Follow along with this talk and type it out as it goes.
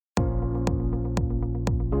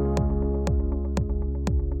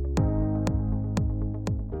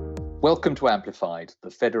Welcome to Amplified, the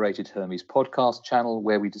Federated Hermes podcast channel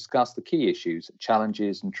where we discuss the key issues,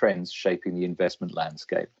 challenges and trends shaping the investment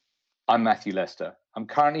landscape. I'm Matthew Lester. I'm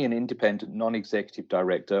currently an independent non-executive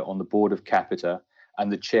director on the board of Capita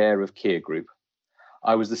and the chair of Kier Group.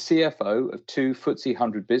 I was the CFO of two FTSE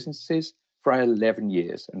 100 businesses for 11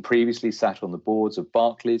 years and previously sat on the boards of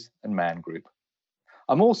Barclays and Man Group.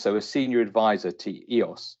 I'm also a senior advisor to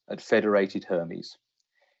EOS at Federated Hermes.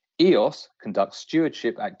 EOS conducts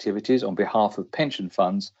stewardship activities on behalf of pension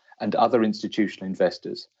funds and other institutional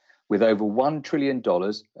investors, with over $1 trillion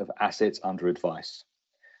of assets under advice.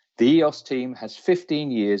 The EOS team has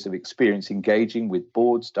 15 years of experience engaging with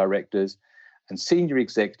boards, directors, and senior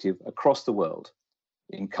executive across the world,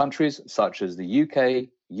 in countries such as the UK,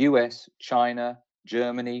 US, China,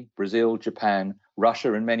 Germany, Brazil, Japan,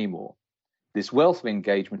 Russia, and many more. This wealth of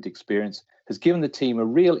engagement experience has given the team a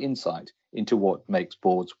real insight into what makes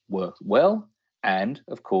boards work well and,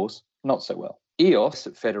 of course, not so well. EOS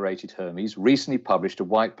at Federated Hermes recently published a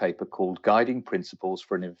white paper called Guiding Principles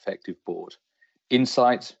for an Effective Board: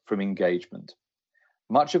 Insights from Engagement.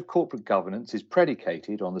 Much of corporate governance is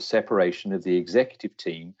predicated on the separation of the executive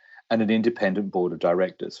team and an independent board of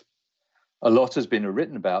directors. A lot has been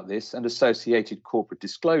written about this, and associated corporate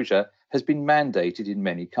disclosure has been mandated in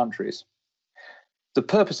many countries. The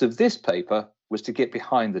purpose of this paper was to get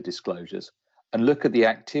behind the disclosures and look at the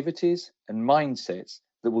activities and mindsets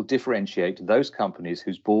that will differentiate those companies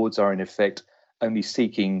whose boards are in effect only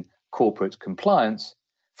seeking corporate compliance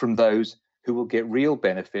from those who will get real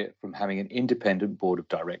benefit from having an independent board of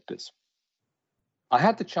directors. I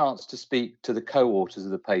had the chance to speak to the co-authors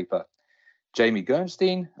of the paper, Jamie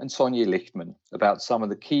Gernstein and Sonia Lichtman, about some of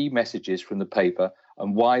the key messages from the paper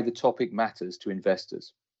and why the topic matters to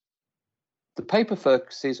investors. The paper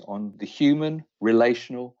focuses on the human,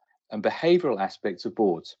 relational, and behavioral aspects of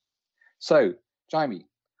boards. So, Jamie,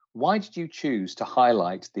 why did you choose to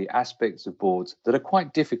highlight the aspects of boards that are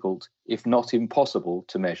quite difficult, if not impossible,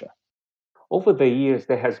 to measure? Over the years,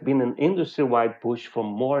 there has been an industry-wide push for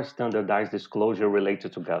more standardized disclosure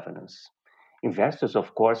related to governance. Investors,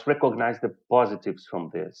 of course, recognize the positives from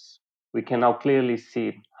this. We can now clearly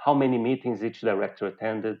see how many meetings each director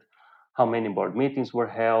attended, how many board meetings were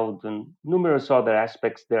held, and numerous other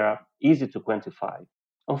aspects that are easy to quantify.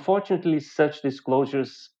 Unfortunately, such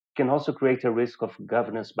disclosures can also create a risk of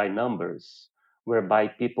governance by numbers, whereby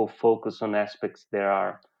people focus on aspects that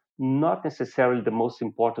are not necessarily the most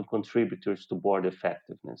important contributors to board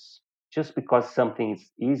effectiveness. Just because something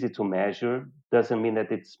is easy to measure doesn't mean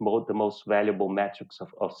that it's the most valuable metrics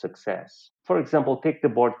of success. For example, take the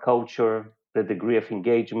board culture, the degree of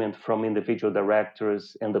engagement from individual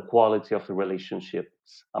directors, and the quality of the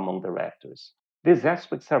relationships among directors. These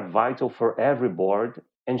aspects are vital for every board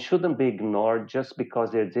and shouldn't be ignored just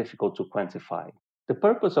because they're difficult to quantify. The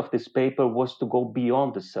purpose of this paper was to go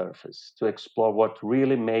beyond the surface, to explore what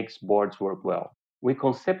really makes boards work well. We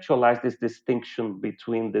conceptualize this distinction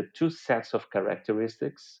between the two sets of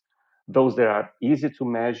characteristics, those that are easy to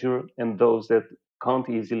measure and those that can't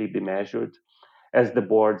easily be measured, as the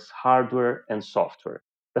board's hardware and software.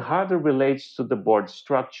 The hardware relates to the board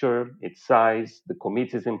structure, its size, the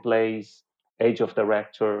committees in place, age of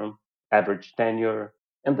director, average tenure,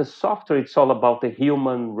 and the software, it's all about the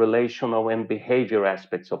human, relational, and behavior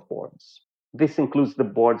aspects of boards. This includes the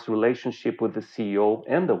board's relationship with the CEO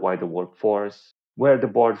and the wider workforce, where the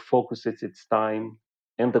board focuses its time,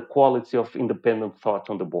 and the quality of independent thought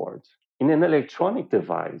on the board. In an electronic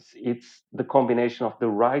device, it's the combination of the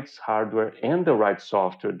right hardware and the right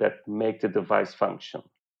software that make the device function.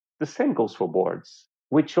 The same goes for boards.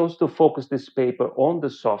 We chose to focus this paper on the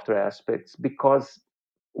software aspects because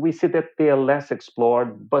we see that they are less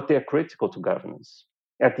explored, but they are critical to governance.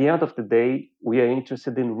 At the end of the day, we are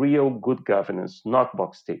interested in real good governance, not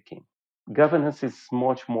box ticking. Governance is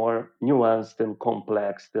much more nuanced and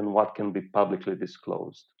complex than what can be publicly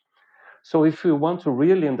disclosed. So if we want to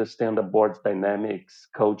really understand a board's dynamics,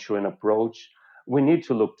 culture, and approach, we need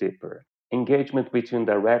to look deeper. Engagement between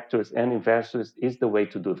directors and investors is the way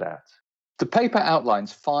to do that. The paper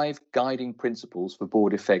outlines 5 guiding principles for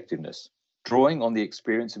board effectiveness, drawing on the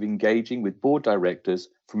experience of engaging with board directors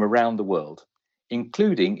from around the world,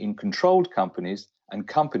 including in controlled companies and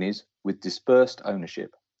companies with dispersed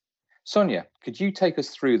ownership. Sonia, could you take us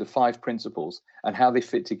through the 5 principles and how they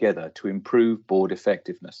fit together to improve board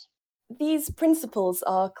effectiveness? These principles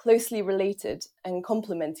are closely related and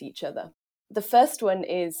complement each other. The first one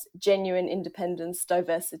is genuine independence,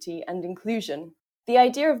 diversity, and inclusion. The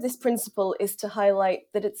idea of this principle is to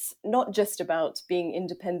highlight that it's not just about being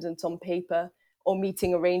independent on paper or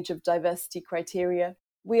meeting a range of diversity criteria.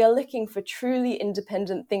 We are looking for truly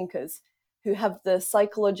independent thinkers who have the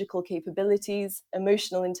psychological capabilities,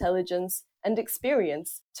 emotional intelligence, and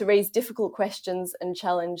experience to raise difficult questions and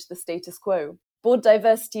challenge the status quo. Board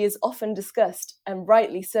diversity is often discussed, and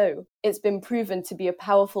rightly so. It's been proven to be a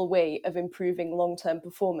powerful way of improving long-term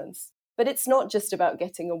performance. But it's not just about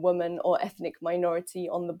getting a woman or ethnic minority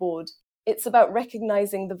on the board. It's about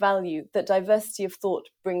recognizing the value that diversity of thought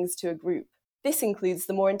brings to a group. This includes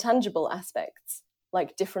the more intangible aspects,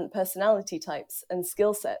 like different personality types and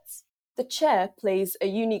skill sets. The chair plays a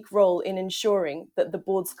unique role in ensuring that the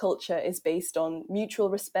board's culture is based on mutual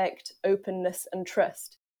respect, openness, and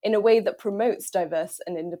trust, in a way that promotes diverse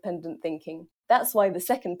and independent thinking. That's why the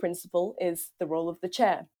second principle is the role of the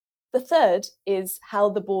chair. The third is how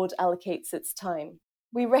the board allocates its time.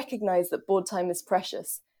 We recognize that board time is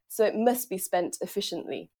precious, so it must be spent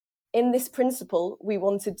efficiently. In this principle, we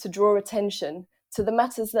wanted to draw attention to the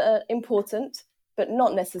matters that are important, but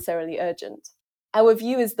not necessarily urgent. Our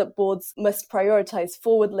view is that boards must prioritize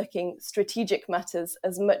forward-looking, strategic matters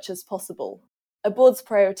as much as possible. A board's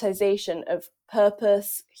prioritization of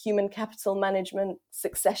purpose, human capital management,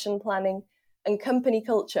 succession planning, and company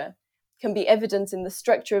culture can be evident in the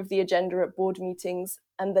structure of the agenda at board meetings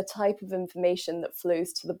and the type of information that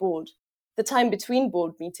flows to the board. The time between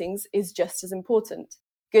board meetings is just as important.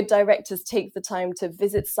 Good directors take the time to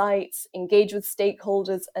visit sites, engage with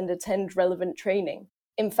stakeholders, and attend relevant training.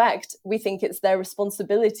 In fact, we think it's their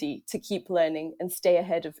responsibility to keep learning and stay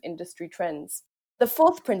ahead of industry trends. The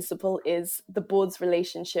fourth principle is the board's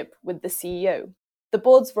relationship with the CEO. The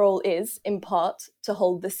board's role is, in part, to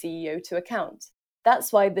hold the CEO to account.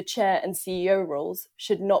 That's why the chair and CEO roles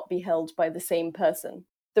should not be held by the same person.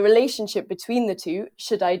 The relationship between the two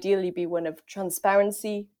should ideally be one of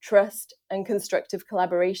transparency, trust, and constructive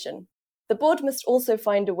collaboration. The board must also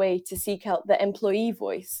find a way to seek out the employee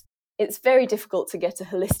voice. It's very difficult to get a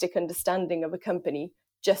holistic understanding of a company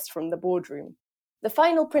just from the boardroom. The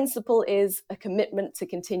final principle is a commitment to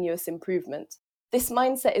continuous improvement. This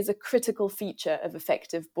mindset is a critical feature of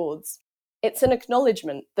effective boards. It's an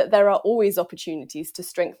acknowledgement that there are always opportunities to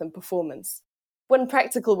strengthen performance. One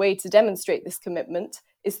practical way to demonstrate this commitment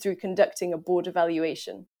is through conducting a board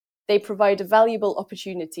evaluation. They provide a valuable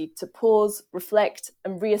opportunity to pause, reflect,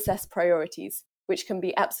 and reassess priorities, which can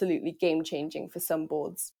be absolutely game-changing for some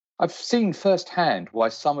boards. I've seen firsthand why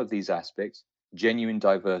some of these aspects, genuine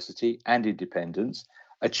diversity and independence,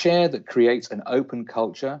 a chair that creates an open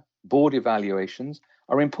culture, board evaluations,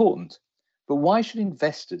 are important. But why should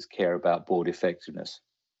investors care about board effectiveness?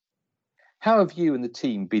 How have you and the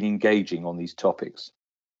team been engaging on these topics?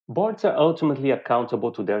 Boards are ultimately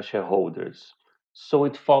accountable to their shareholders, so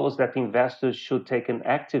it follows that investors should take an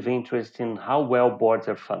active interest in how well boards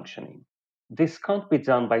are functioning. This can't be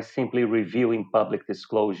done by simply reviewing public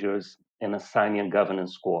disclosures and assigning a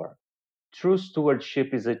governance score. True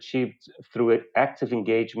stewardship is achieved through active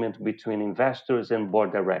engagement between investors and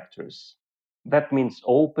board directors. That means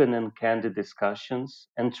open and candid discussions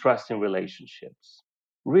and trusting relationships.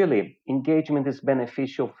 Really, engagement is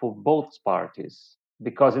beneficial for both parties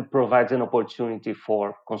because it provides an opportunity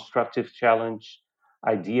for constructive challenge,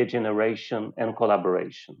 idea generation, and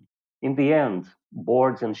collaboration. In the end,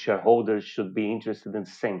 boards and shareholders should be interested in the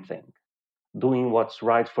same thing, doing what's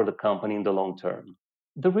right for the company in the long term.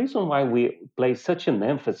 The reason why we place such an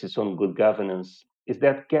emphasis on good governance is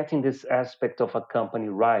that getting this aspect of a company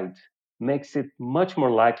right makes it much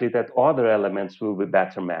more likely that other elements will be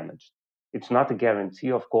better managed. It's not a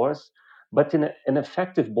guarantee, of course, but an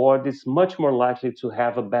effective board is much more likely to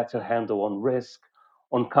have a better handle on risk,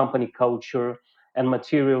 on company culture, and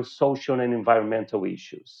material social and environmental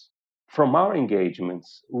issues. From our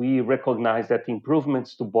engagements, we recognize that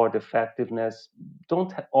improvements to board effectiveness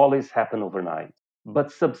don't always happen overnight,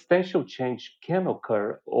 but substantial change can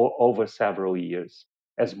occur over several years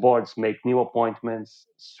as boards make new appointments,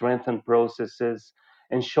 strengthen processes,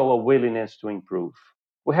 and show a willingness to improve.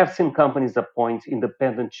 We have seen companies appoint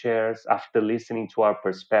independent chairs after listening to our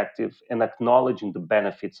perspective and acknowledging the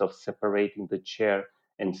benefits of separating the chair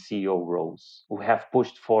and CEO roles. We have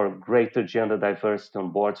pushed for greater gender diversity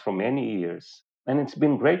on boards for many years, and it's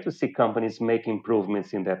been great to see companies make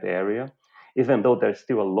improvements in that area, even though there's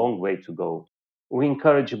still a long way to go. We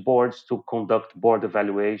encourage boards to conduct board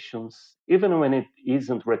evaluations, even when it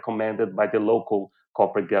isn't recommended by the local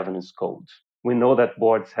corporate governance code. We know that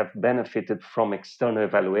boards have benefited from external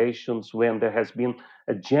evaluations when there has been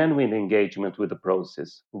a genuine engagement with the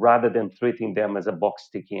process, rather than treating them as a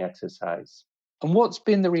box-ticking exercise. And what's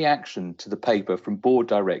been the reaction to the paper from board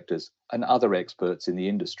directors and other experts in the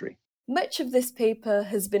industry? Much of this paper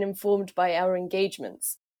has been informed by our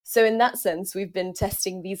engagements. So in that sense, we've been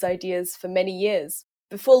testing these ideas for many years.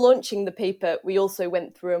 Before launching the paper, we also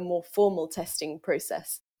went through a more formal testing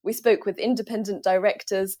process. We spoke with independent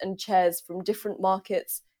directors and chairs from different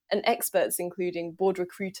markets and experts including board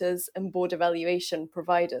recruiters and board evaluation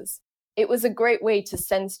providers. It was a great way to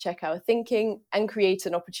sense check our thinking and create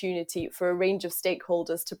an opportunity for a range of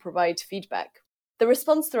stakeholders to provide feedback. The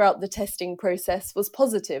response throughout the testing process was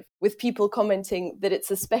positive, with people commenting that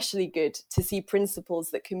it's especially good to see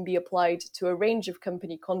principles that can be applied to a range of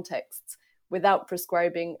company contexts without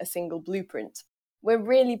prescribing a single blueprint. We're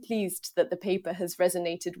really pleased that the paper has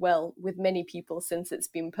resonated well with many people since it's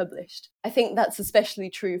been published. I think that's especially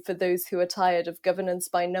true for those who are tired of governance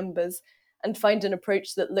by numbers and find an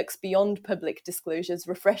approach that looks beyond public disclosures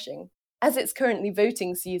refreshing. As it's currently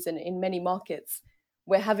voting season in many markets,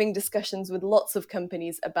 we're having discussions with lots of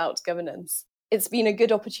companies about governance. It's been a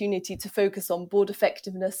good opportunity to focus on board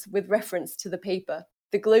effectiveness with reference to the paper.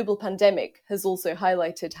 The global pandemic has also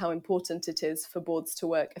highlighted how important it is for boards to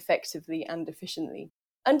work effectively and efficiently.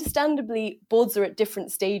 Understandably, boards are at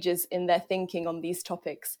different stages in their thinking on these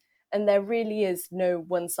topics, and there really is no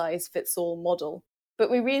one-size-fits-all model.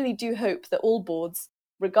 But we really do hope that all boards,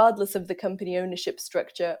 regardless of the company ownership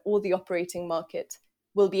structure or the operating market,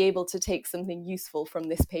 will be able to take something useful from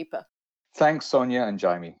this paper. Thanks, Sonia and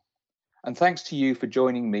Jaime. And thanks to you for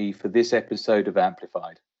joining me for this episode of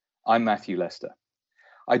Amplified. I'm Matthew Lester.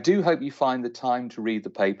 I do hope you find the time to read the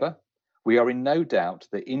paper. We are in no doubt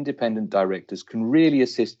that independent directors can really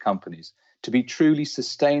assist companies to be truly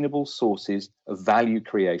sustainable sources of value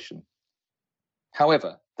creation.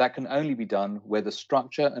 However, that can only be done where the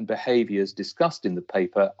structure and behaviours discussed in the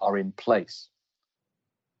paper are in place.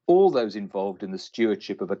 All those involved in the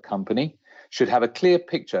stewardship of a company should have a clear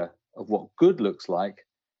picture of what good looks like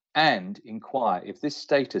and inquire if this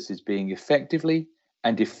status is being effectively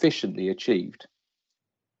and efficiently achieved.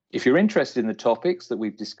 If you're interested in the topics that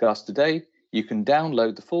we've discussed today, you can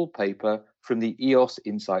download the full paper from the EOS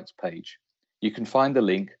Insights page. You can find the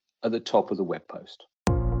link at the top of the web post.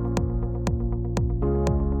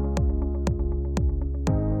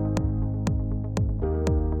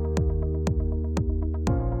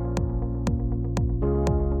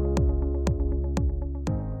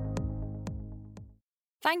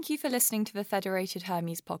 Thank you for listening to the Federated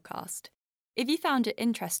Hermes podcast. If you found it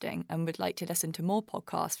interesting and would like to listen to more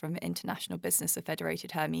podcasts from the international business of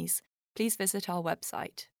Federated Hermes, please visit our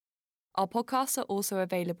website. Our podcasts are also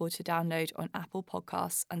available to download on Apple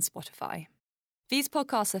Podcasts and Spotify. These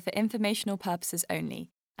podcasts are for informational purposes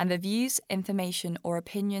only, and the views, information, or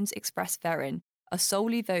opinions expressed therein are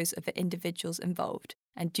solely those of the individuals involved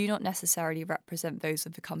and do not necessarily represent those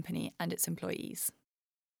of the company and its employees.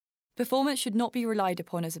 Performance should not be relied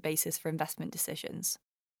upon as a basis for investment decisions.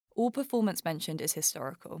 All performance mentioned is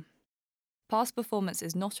historical. Past performance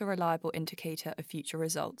is not a reliable indicator of future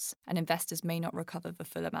results, and investors may not recover the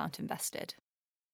full amount invested.